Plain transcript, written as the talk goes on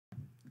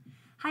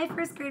Hi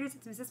first graders,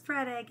 it's Mrs.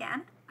 Peretta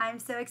again. I'm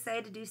so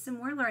excited to do some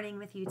more learning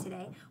with you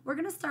today. We're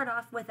going to start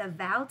off with a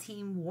vowel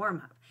team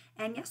warm-up.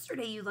 And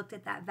yesterday you looked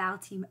at that vowel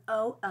team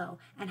OO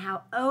and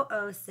how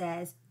OO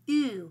says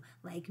ooh,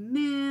 like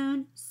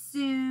moon,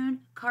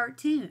 soon,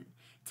 cartoon.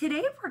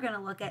 Today we're going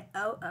to look at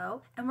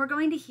OO and we're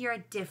going to hear a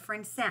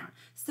different sound.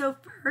 So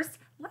first,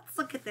 let's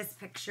look at this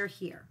picture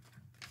here.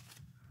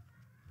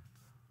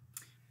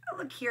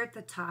 Look here at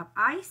the top.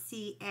 I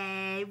see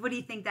a, what do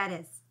you think that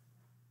is?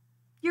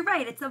 You're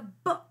right, it's a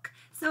book.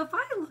 So if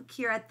I look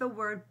here at the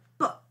word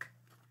book,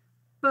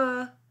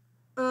 book,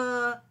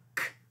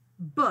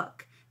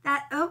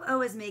 that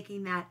O-O is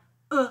making that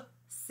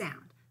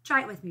sound.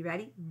 Try it with me,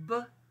 ready?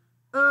 Book.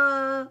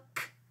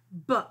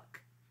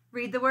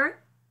 Read the word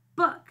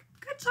book.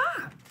 Good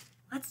job.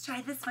 Let's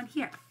try this one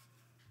here.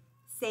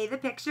 Say the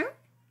picture.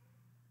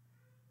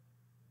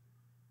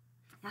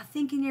 Now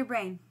think in your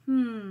brain,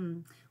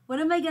 what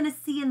am I going to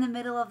see in the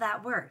middle of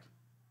that word?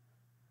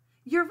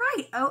 You're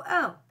right,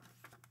 O-O.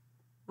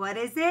 What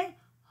is it?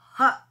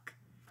 Hook.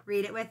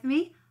 Read it with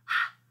me.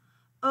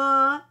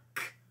 Hook.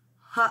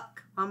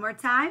 One more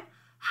time.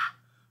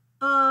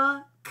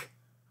 Hook.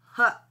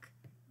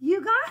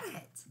 You got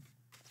it.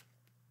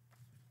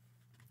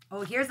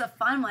 Oh, here's a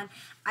fun one.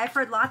 I've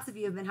heard lots of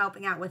you have been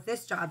helping out with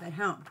this job at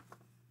home.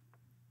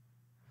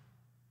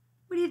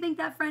 What do you think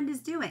that friend is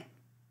doing?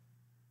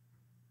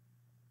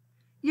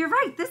 You're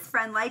right, this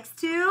friend likes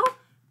to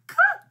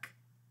cook.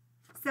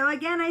 So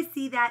again, I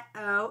see that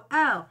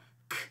O-O.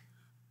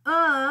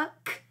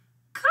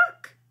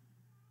 Cook.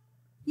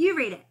 You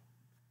read it.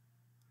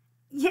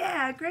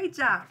 Yeah, great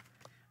job.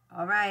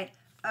 All right.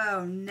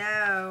 Oh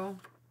no.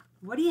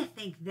 What do you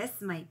think this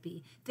might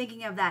be?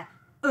 Thinking of that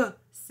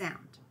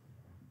sound.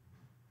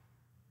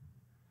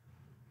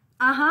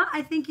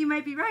 I think you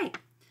might be right.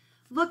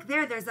 Look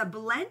there, there's a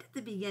blend at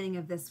the beginning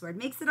of this word.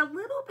 Makes it a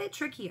little bit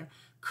trickier.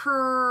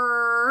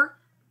 Crook.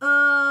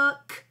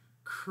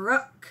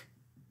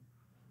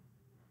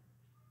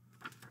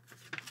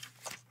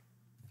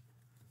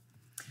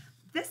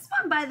 This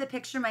one by the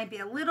picture might be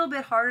a little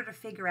bit harder to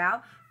figure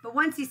out, but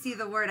once you see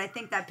the word, I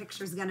think that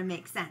picture is going to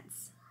make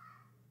sense.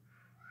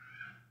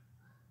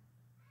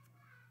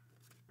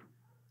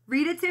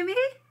 Read it to me.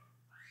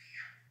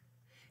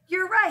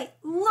 You're right.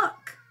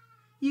 Look.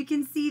 You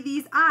can see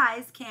these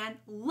eyes can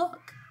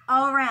look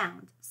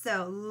around.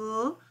 So,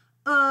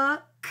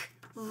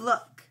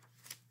 look.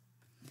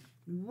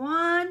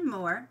 One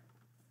more.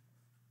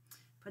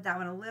 Put that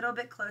one a little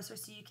bit closer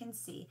so you can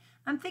see.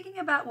 I'm thinking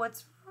about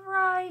what's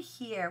right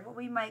here, what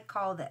we might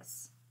call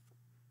this.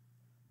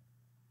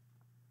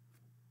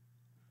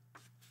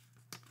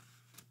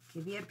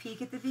 Give you a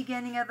peek at the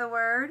beginning of the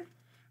word.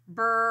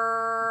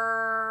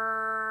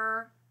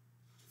 Brr.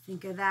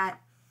 Think of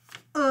that.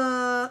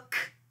 You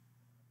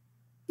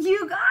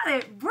got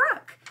it,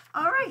 brook.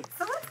 All right,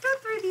 so let's go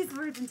through these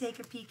words and take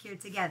a peek here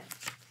together.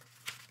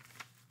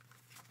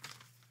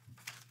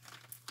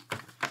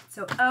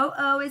 So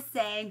O-O is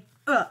saying,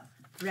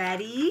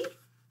 ready?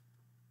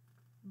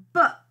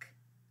 Book.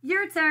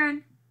 Your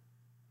turn.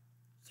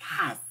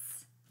 Yes.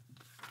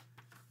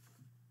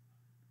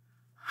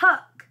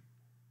 Hook.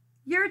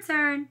 Your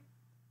turn.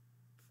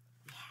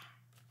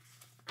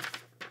 Yeah.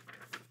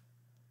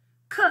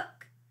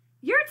 Cook.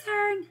 Your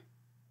turn.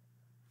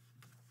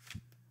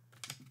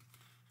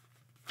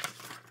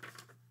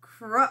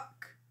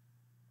 Crook.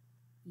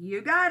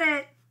 You got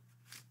it.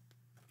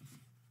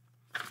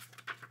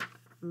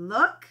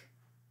 Look.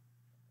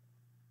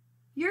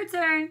 Your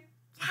turn.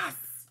 Yes.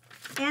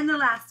 And the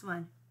last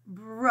one.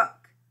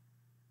 Brook.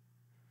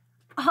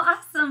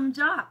 Awesome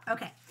job.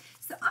 Okay,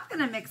 so I'm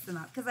going to mix them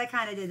up because I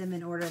kind of did them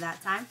in order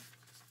that time.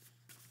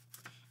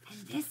 And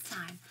this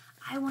time,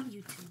 I want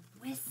you to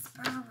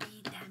whisper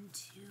read them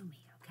to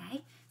me,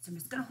 okay? So I'm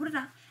just going to hold it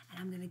up and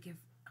I'm going to give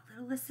a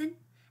little listen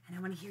and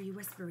I want to hear you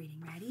whisper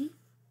reading. Ready?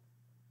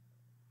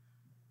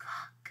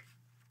 Cook.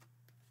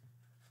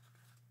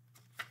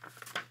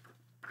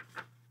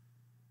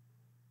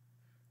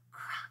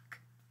 Crook.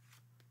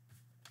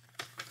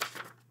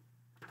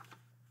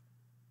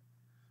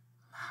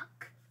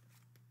 Look.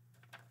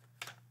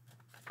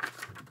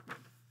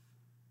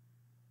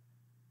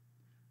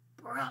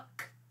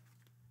 Brook.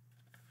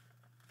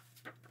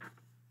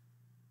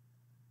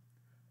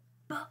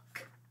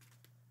 Book.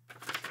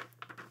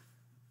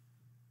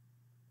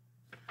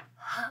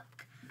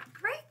 Hook.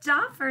 Great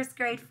job, first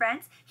grade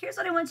friends. Here's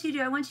what I want you to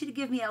do. I want you to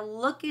give me a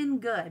looking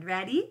good.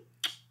 Ready?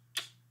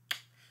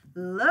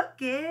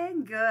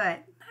 Looking good.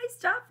 Nice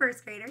job,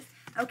 first graders.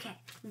 Okay,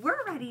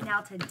 we're ready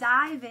now to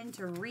dive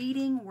into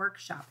reading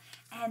workshop.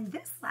 And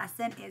this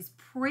lesson is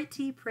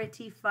pretty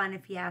fun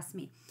if you ask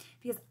me.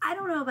 Because I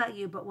don't know about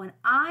you, but when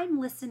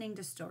I'm listening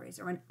to stories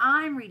or when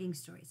I'm reading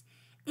stories,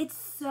 it's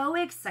so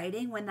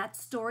exciting when that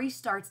story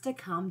starts to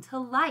come to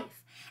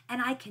life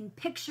and I can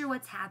picture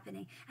what's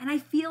happening and I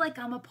feel like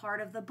I'm a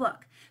part of the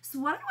book. So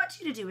what I want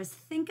you to do is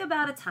think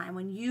about a time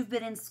when you've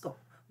been in school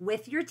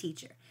with your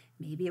teacher.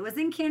 Maybe it was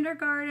in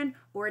kindergarten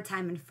or a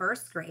time in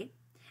first grade.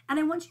 And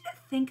I want you to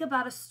think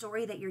about a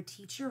story that your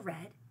teacher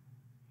read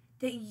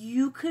that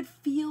you could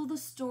feel the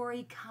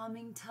story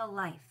coming to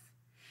life.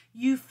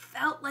 You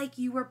felt like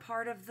you were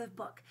part of the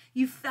book.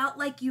 You felt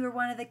like you were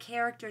one of the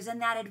characters in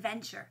that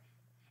adventure.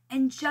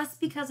 And just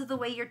because of the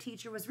way your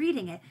teacher was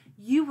reading it,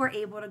 you were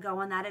able to go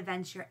on that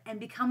adventure and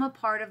become a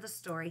part of the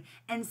story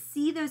and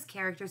see those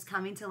characters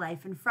coming to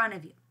life in front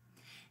of you.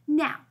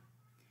 Now,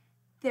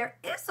 there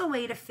is a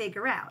way to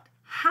figure out,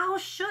 how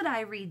should I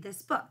read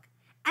this book?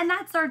 And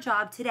that's our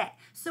job today.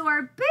 So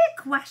our big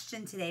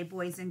question today,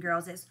 boys and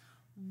girls, is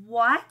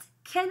what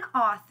can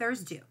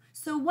authors do?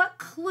 So what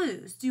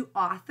clues do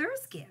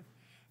authors give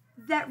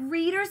that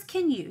readers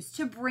can use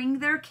to bring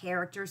their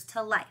characters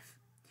to life?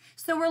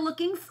 So we're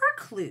looking for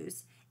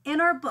clues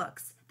in our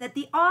books that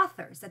the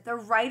authors, that the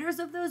writers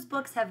of those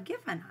books have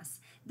given us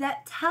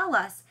that tell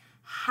us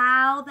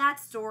how that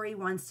story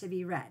wants to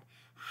be read.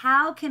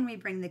 How can we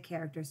bring the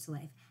characters to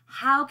life?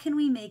 How can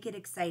we make it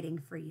exciting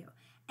for you?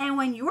 And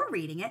when you're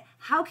reading it,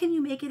 how can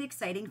you make it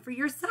exciting for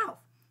yourself?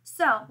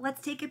 So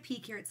let's take a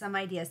peek here at some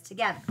ideas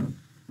together.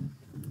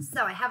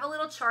 So I have a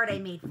little chart I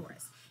made for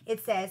us.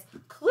 It says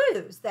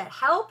clues that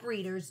help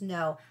readers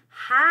know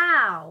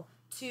how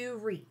to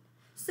read.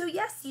 So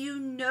yes, you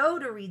know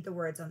to read the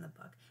words on the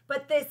book,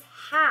 but this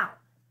how,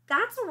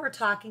 that's what we're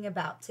talking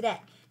about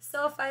today.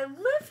 So if I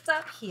lift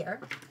up here,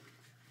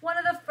 one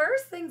of the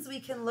first things we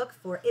can look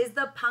for is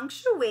the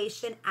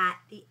punctuation at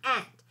the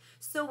end.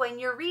 So when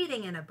you're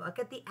reading in a book,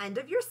 at the end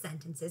of your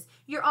sentences,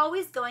 you're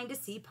always going to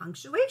see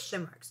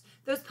punctuation marks.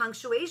 Those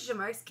punctuation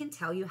marks can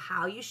tell you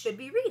how you should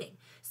be reading.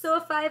 So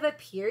if I have a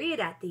period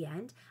at the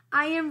end,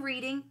 I am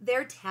reading,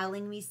 they're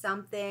telling me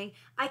something.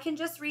 I can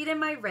just read in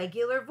my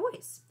regular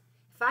voice.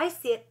 If I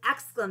see an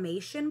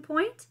exclamation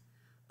point,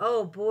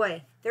 oh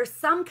boy, there's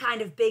some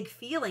kind of big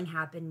feeling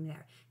happening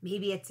there.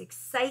 Maybe it's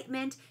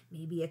excitement,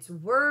 maybe it's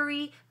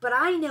worry, but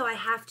I know I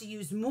have to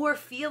use more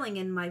feeling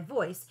in my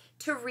voice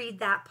to read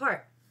that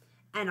part.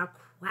 And a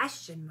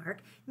question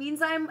mark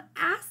means I'm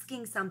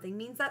asking something,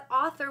 means that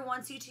author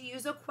wants you to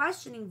use a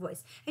questioning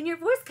voice. And your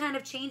voice kind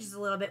of changes a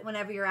little bit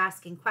whenever you're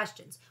asking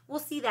questions. We'll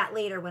see that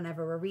later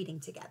whenever we're reading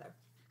together.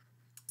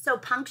 So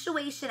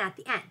punctuation at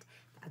the end.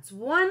 That's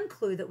one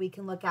clue that we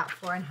can look out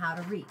for on how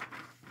to read.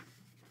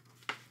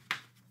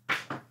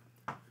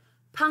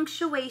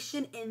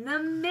 Punctuation in the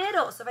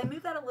middle. So if I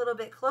move that a little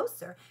bit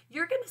closer,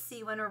 you're going to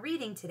see when we're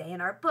reading today in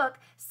our book,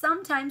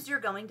 sometimes you're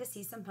going to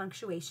see some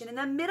punctuation in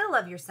the middle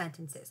of your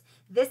sentences.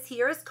 This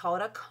here is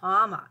called a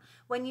comma.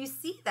 When you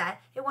see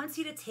that, it wants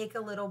you to take a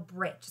little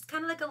break, just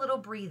kind of like a little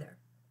breather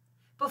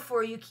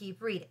before you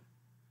keep reading.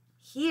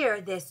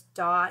 Here, this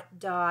dot,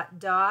 dot,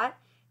 dot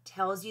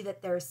tells you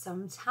that there's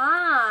some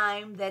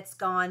time that's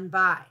gone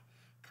by.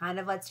 Kind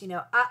of lets you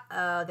know,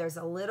 there's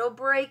a little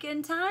break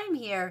in time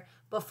here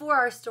before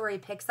our story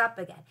picks up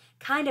again.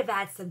 Kind of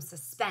adds some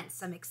suspense,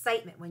 some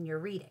excitement when you're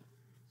reading.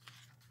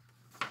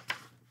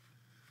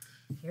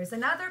 Here's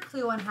another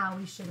clue on how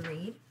we should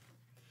read.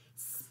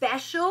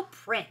 Special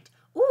print.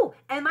 Ooh,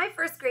 and my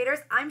first graders,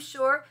 I'm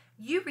sure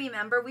you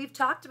remember, we've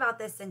talked about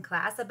this in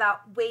class,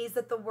 about ways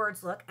that the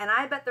words look, and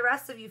I bet the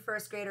rest of you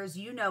first graders,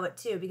 you know it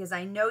too, because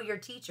I know your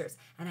teachers,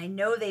 and I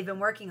know they've been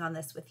working on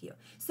this with you.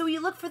 So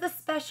you look for the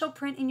special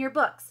print in your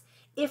books.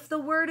 If the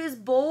word is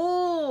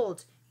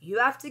bold, you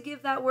have to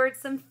give that word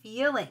some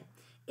feeling.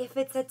 If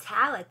it's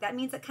italic, that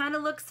means it kind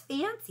of looks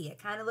fancy.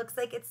 It kind of looks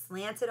like it's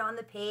slanted on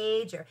the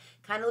page, or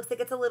kind of looks like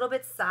it's a little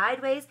bit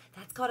sideways.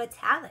 That's called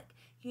italic.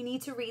 You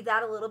need to read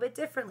that a little bit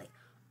differently.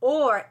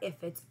 Or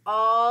if it's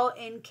all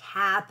in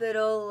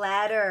capital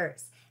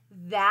letters,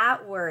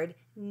 that word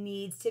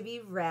needs to be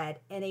read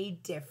in a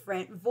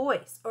different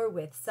voice or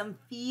with some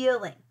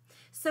feeling.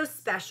 So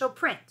special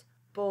print,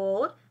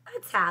 bold,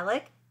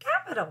 italic,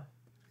 capital.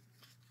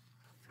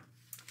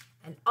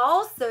 And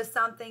also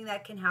something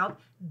that can help,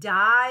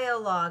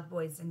 dialogue,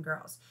 boys and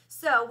girls.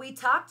 So we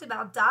talked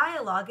about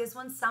dialogue is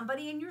when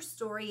somebody in your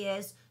story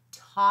is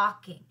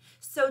talking.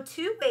 So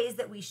two ways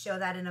that we show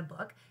that in a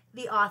book,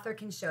 the author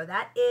can show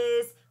that,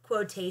 is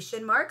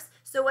quotation marks.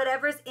 So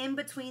whatever's in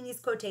between these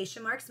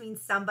quotation marks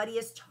means somebody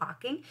is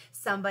talking,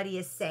 somebody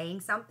is saying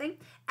something.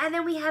 And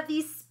then we have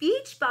these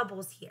speech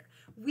bubbles here.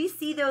 We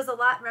see those a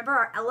lot. Remember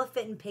our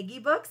Elephant and Piggy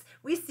books?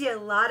 We see a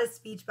lot of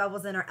speech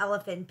bubbles in our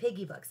Elephant and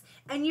Piggy books.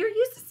 And you're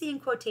used to seeing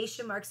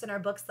quotation marks in our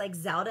books like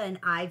Zelda and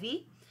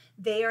Ivy.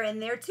 They are in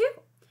there too.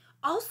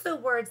 Also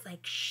words like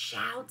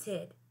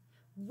shouted,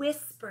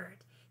 whispered.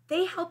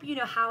 They help you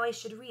know how I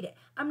should read it.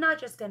 I'm not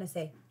just going to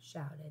say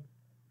shouted.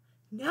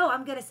 No,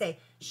 I'm going to say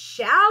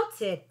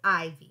shouted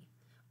Ivy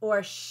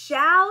or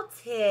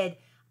shouted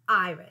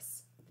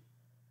Iris.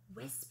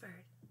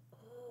 Whispered.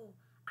 Oh,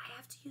 I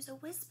have to use a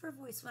whisper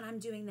voice when I'm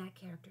doing that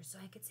character. So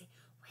I could say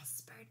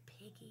whispered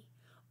Piggy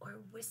or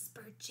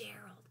whispered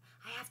Gerald.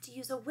 I have to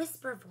use a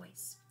whisper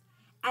voice.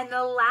 And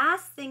the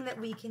last thing that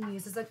we can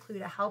use as a clue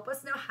to help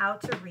us know how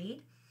to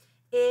read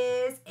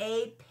is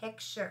a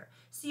picture.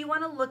 So you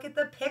want to look at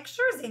the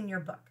pictures in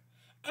your book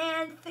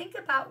and think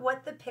about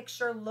what the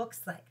picture looks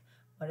like.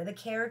 What are the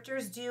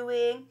characters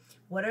doing?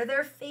 What are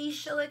their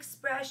facial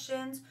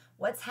expressions?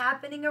 What's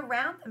happening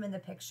around them in the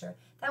picture?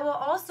 That will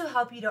also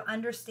help you to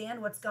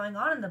understand what's going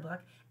on in the book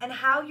and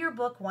how your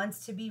book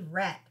wants to be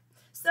read.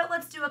 So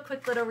let's do a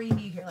quick little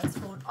review here. Let's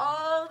fold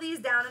all these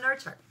down in our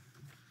chart.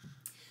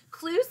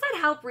 Clues that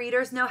help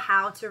readers know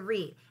how to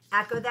read.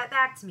 Echo that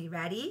back to me.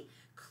 Ready?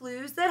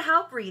 Clues that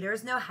help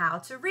readers know how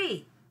to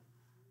read.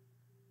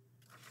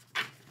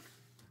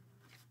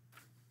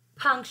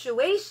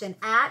 Punctuation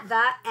at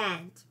the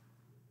end.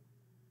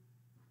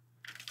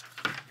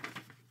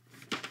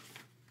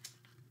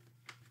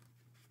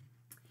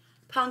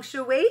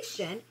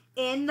 Punctuation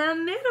in the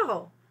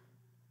middle.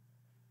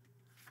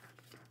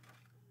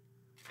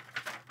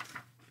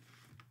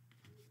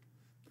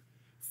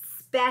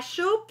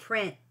 Special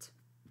print.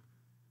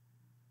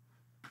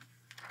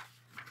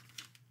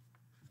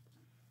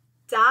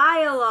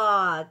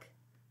 Dialogue.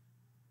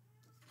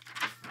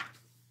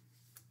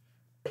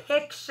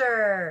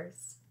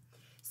 Pictures.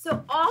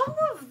 So all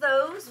of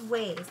those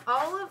ways,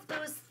 all of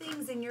those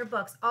things in your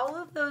books, all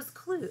of those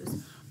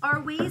clues are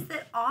ways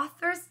that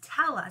authors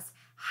tell us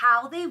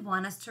how they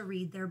want us to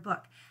read their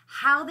book,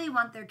 how they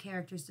want their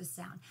characters to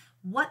sound,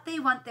 what they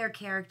want their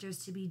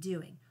characters to be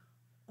doing,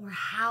 or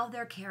how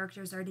their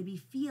characters are to be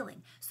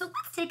feeling. So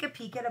let's take a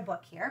peek at a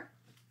book here.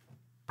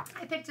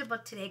 I picked a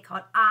book today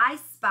called I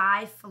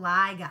Spy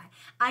Fly Guy.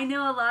 I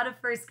know a lot of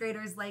first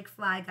graders like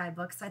Fly Guy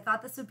books, so I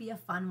thought this would be a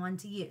fun one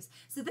to use.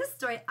 So this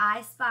story,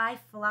 I Spy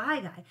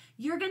Fly Guy,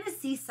 you're going to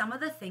see some of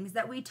the things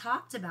that we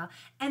talked about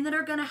and that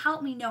are going to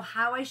help me know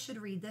how I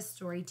should read this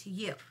story to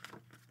you.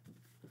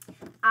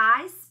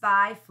 I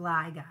Spy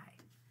Fly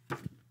Guy.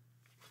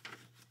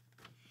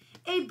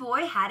 A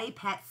boy had a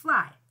pet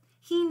fly.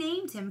 He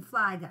named him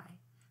Fly Guy.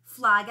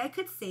 Fly Guy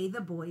could say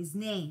the boy's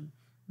name.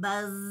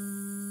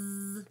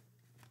 Buzz.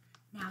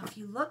 Now, if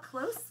you look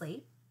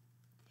closely,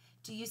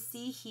 do you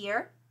see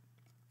here?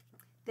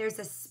 There's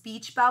a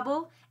speech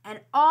bubble and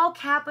all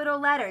capital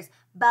letters.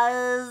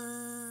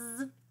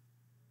 Buzz.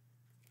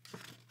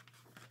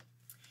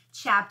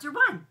 Chapter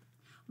 1.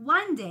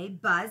 One day,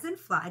 Buzz and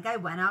Fly Guy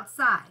went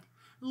outside.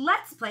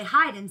 Let's play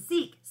hide and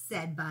seek,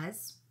 said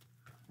Buzz.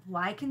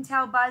 Well, I can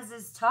tell Buzz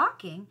is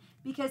talking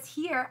because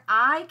here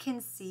I can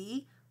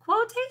see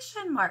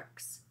quotation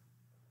marks.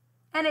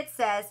 And it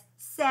says,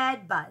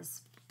 said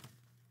Buzz.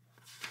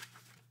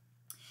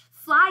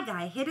 Fly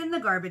Guy hid in the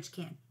garbage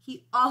can.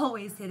 He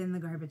always hid in the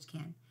garbage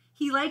can.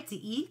 He liked to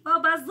eat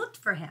while Buzz looked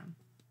for him.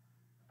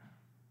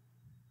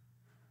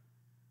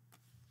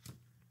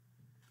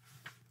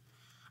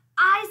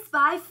 I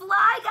spy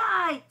Fly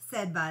Guy,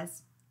 said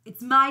Buzz.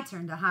 It's my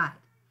turn to hide.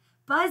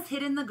 Buzz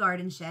hid in the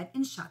garden shed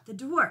and shut the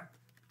door.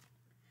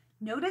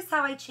 Notice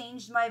how I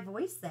changed my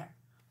voice there.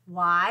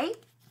 Why?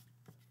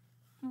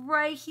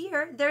 Right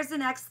here, there's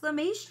an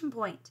exclamation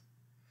point.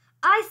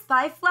 I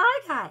spy Fly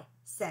Guy,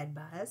 said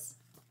Buzz.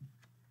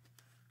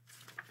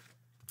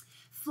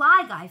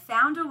 Fly Guy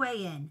found a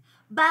way in.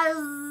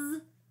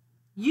 Buzz!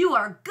 You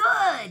are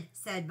good,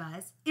 said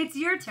Buzz. It's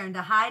your turn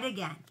to hide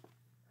again.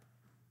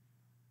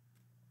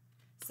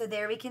 So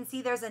there we can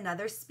see there's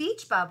another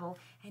speech bubble.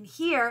 And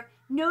here,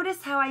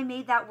 notice how I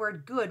made that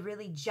word good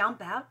really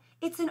jump out.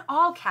 It's in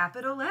all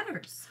capital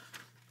letters.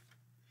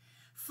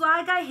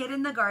 Fly Guy hid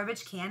in the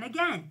garbage can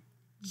again.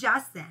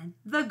 Just then,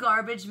 the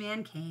garbage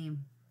man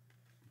came.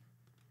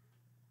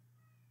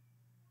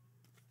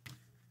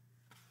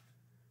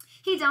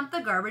 He dumped the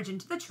garbage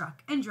into the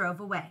truck and drove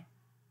away.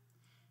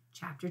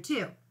 Chapter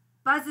 2.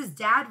 Buzz's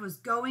dad was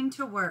going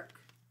to work.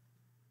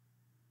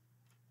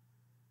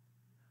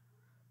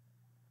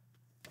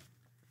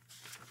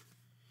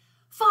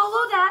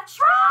 Follow that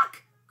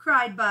truck,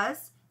 cried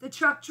Buzz. The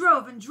truck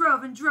drove and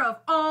drove and drove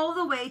all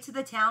the way to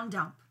the town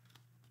dump.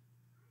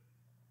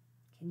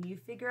 Can you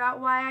figure out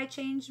why I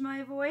changed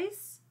my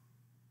voice?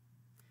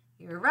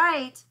 You're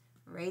right.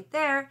 Right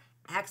there.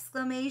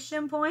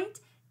 Exclamation point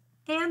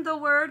and the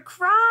word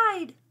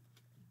cried.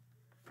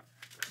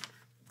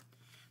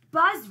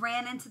 Buzz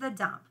ran into the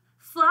dump.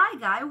 Fly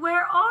Guy,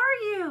 where are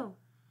you?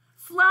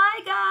 Fly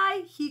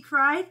Guy, he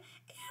cried.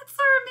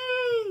 Answer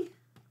me.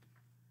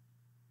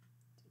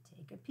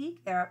 Take a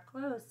peek there up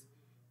close.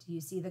 Do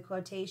you see the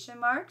quotation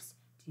marks?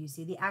 Do you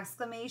see the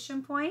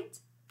exclamation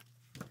point?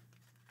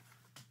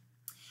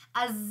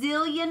 A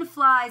zillion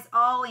flies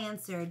all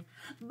answered,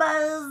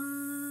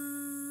 buzz.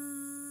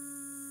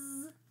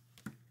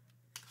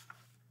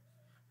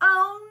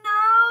 Oh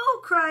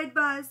no, cried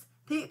Buzz.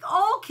 They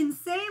all can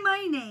say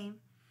my name.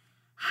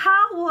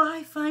 How will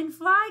I find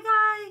Fly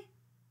Guy?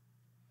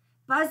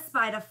 Buzz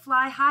spied a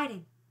fly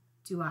hiding.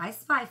 Do I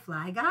spy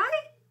Fly Guy?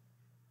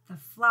 The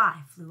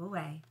fly flew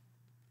away.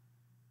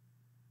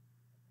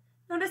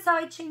 Notice how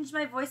I changed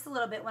my voice a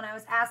little bit when I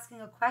was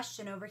asking a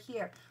question over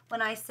here.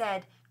 When I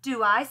said,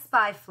 do I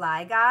spy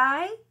Fly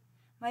Guy?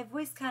 My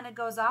voice kind of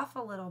goes off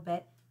a little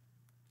bit,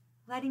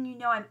 letting you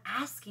know I'm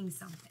asking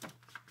something.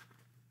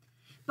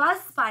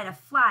 Buzz spied a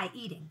fly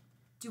eating.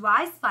 Do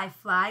I spy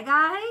Fly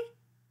Guy?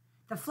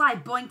 The fly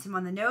boinked him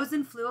on the nose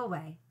and flew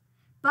away.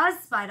 Buzz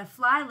spied a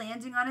fly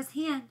landing on his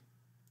hand.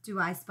 Do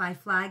I spy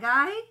Fly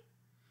Guy?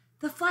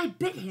 The fly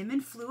bit him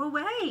and flew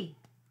away.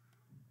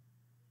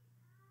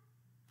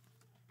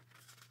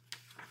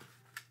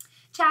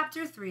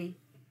 Chapter 3.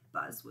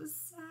 Buzz was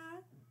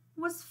sad.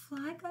 Was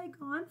Fly Guy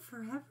gone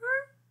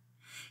forever?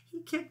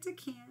 He kicked a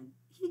can.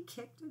 He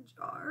kicked a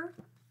jar.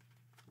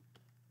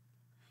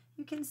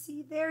 You can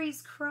see there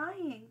he's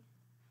crying.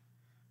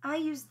 I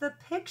used the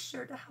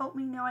picture to help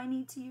me know I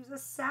need to use a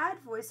sad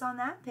voice on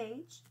that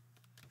page.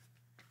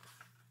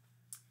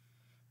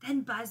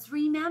 Then Buzz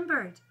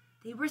remembered.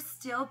 They were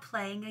still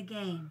playing a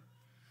game.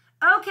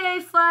 Okay,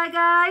 Fly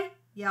Guy,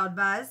 yelled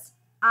Buzz.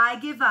 I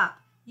give up.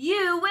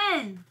 You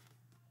win.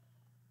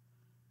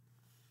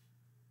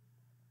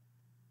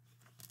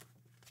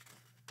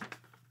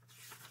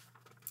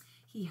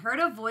 He heard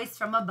a voice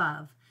from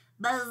above.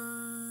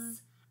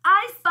 Buzz!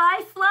 I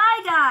spy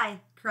Fly Guy,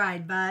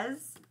 cried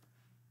Buzz.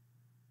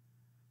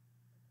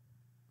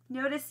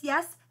 Notice,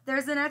 yes,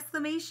 there's an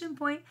exclamation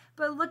point,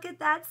 but look at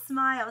that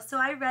smile. So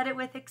I read it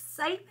with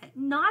excitement,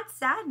 not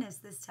sadness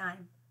this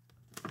time.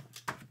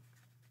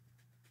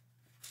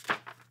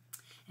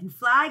 And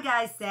Fly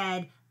Guy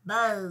said,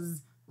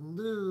 Buzz,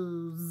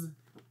 lose.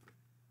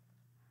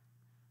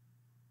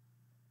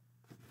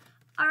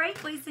 All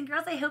right, boys and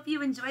girls, I hope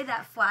you enjoyed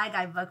that Fly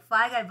Guy book.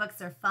 Fly Guy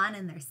books are fun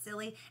and they're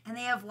silly, and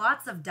they have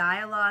lots of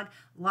dialogue,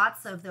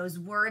 lots of those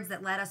words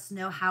that let us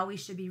know how we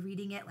should be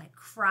reading it, like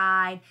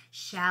cried,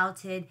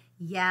 shouted,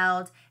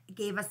 yelled. It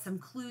gave us some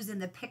clues in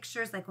the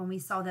pictures, like when we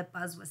saw that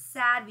Buzz was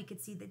sad, we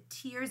could see the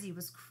tears, he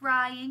was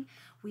crying.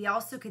 We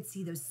also could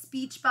see those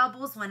speech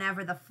bubbles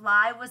whenever the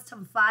Fly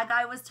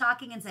Guy was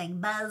talking and saying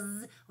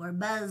Buzz or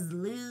Buzz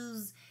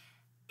lose.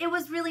 It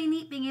was really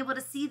neat being able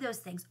to see those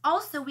things.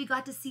 Also, we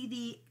got to see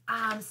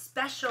the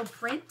special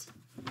print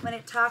when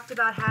it talked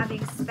about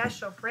having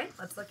special print.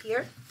 Let's look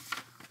here.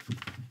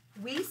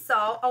 We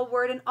saw a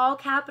word in all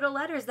capital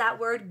letters, that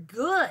word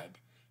good.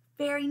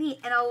 Very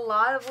neat. And a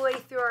lot of the way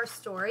through our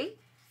story,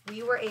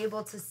 we were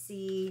able to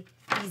see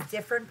these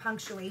different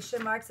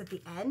punctuation marks at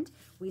the end.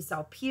 We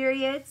saw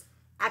periods,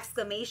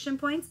 exclamation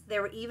points.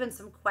 There were even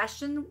some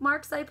question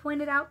marks I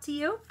pointed out to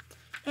you.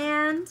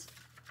 And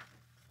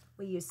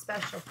we used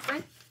special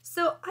print.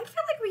 So I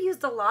feel like we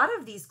used a lot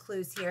of these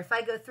clues here. If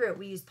I go through it,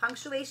 we used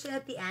punctuation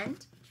at the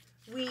end.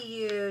 We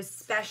used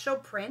special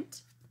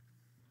print.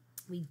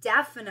 We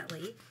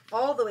definitely,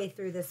 all the way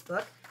through this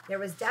book, there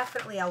was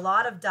definitely a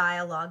lot of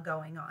dialogue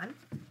going on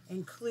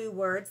and clue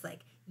words like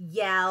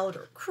yelled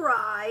or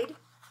cried.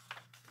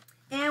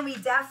 And we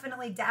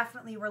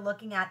definitely were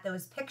looking at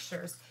those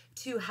pictures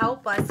to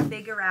help us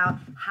figure out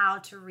how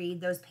to read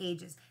those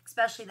pages,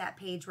 especially that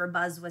page where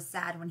Buzz was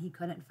sad when he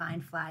couldn't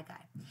find Fly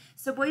Guy.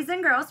 So boys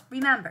and girls,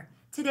 remember,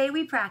 today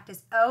we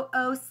practice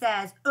O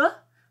says,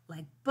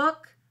 like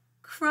book,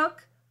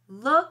 crook,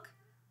 look,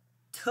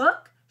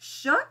 took,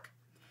 shook.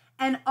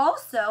 And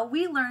also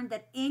we learned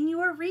that in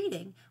your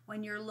reading,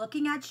 when you're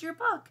looking at your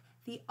book,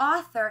 the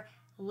author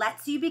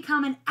lets you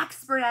become an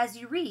expert as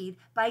you read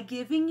by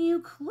giving you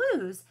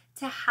clues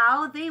to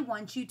how they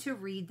want you to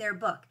read their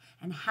book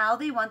and how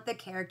they want the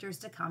characters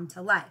to come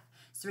to life.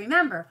 So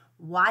remember,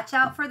 watch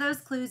out for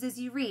those clues as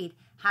you read.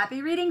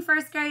 Happy reading,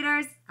 first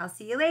graders. I'll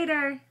see you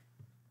later.